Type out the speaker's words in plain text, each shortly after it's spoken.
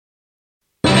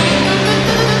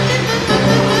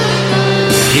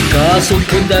ピカソ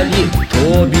下り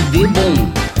飛びでボ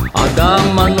ン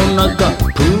頭の中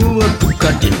プワプ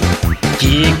カリ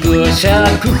ギクシ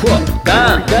ャクフォ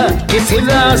ガガケセ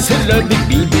ラセラビ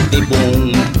ビビでボ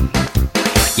ン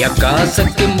やかさ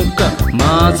けもか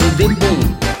まずでボン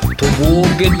とぼ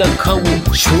げだ顔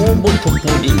勝負とぽ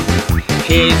り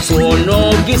へそ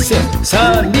のぎせ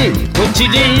さみとち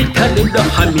りたれだ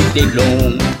はみでろ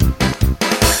ん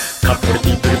カポリ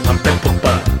ピルパペポ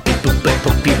パピプペ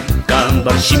ポピ頑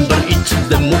張るシンバルいつ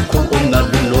でもこうなる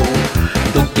の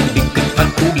ドキビクパ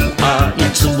クリあい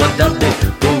つは誰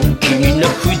ドキミな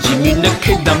不死身な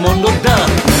けだものだな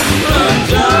ん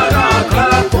じゃら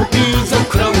かポピーザ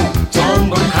クラウンゾン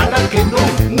ボルからけど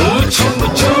ムチュム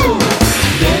チュ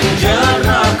デンジャラ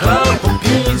かポピ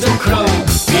ーザクラウンビ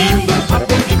ンブルパ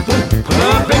ペピプパ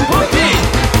ペポピー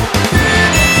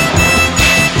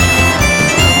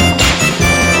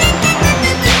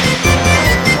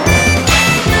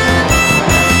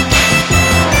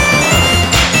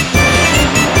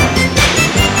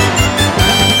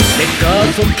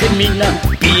そけみな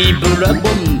ビブラボ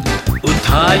ン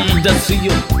歌い出す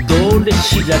よどれ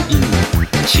しらり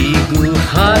ちぐ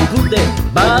はぐで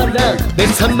バラベ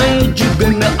サメジュ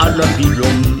ベナアラビロ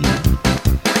ン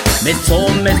メソ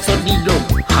メソリロ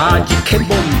はじけぼん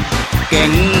元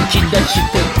気出し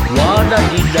てわら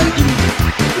りらり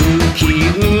ウキ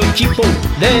ウキポ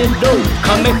レロ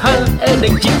カメハエレ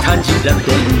キタジラドン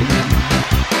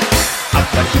ア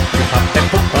パヒプパペ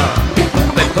ポパピポ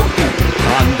ペポピ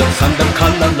サンダ必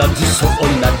ずそう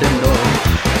なるの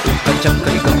うかちゃ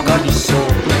かりがかりそう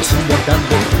つわだろ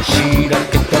しら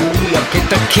けた焼け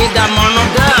たけだもの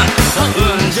だ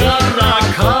うんじゃら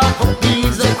かポピ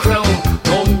ーザクラウン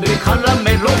のんびりから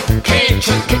メロケチ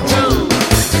ュケチュ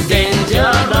デンジャ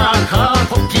ラか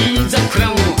ポピーザクラ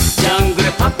ウンジャング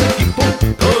ルパペピポポ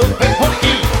ペポピ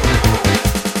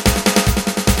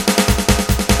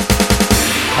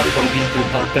ハポピポ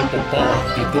パペポパ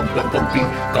ピポペポピ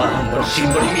頑張るシン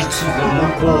バルいつでも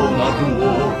こうなるの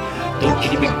ドキ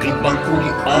リビックリバクリ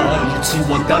あいつ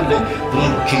は誰不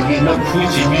気味な不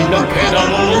死身なけだ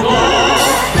ものだ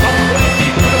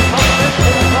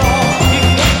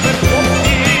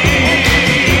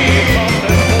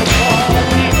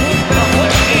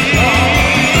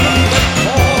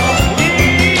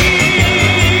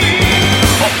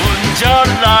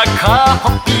ポ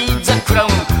ピーザクラウン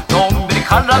のんびり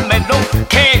からめろ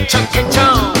ケチョケチ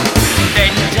ョデ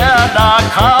ンジャラ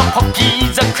かポピ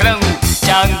ーザクラウン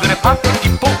ジャングルパピピ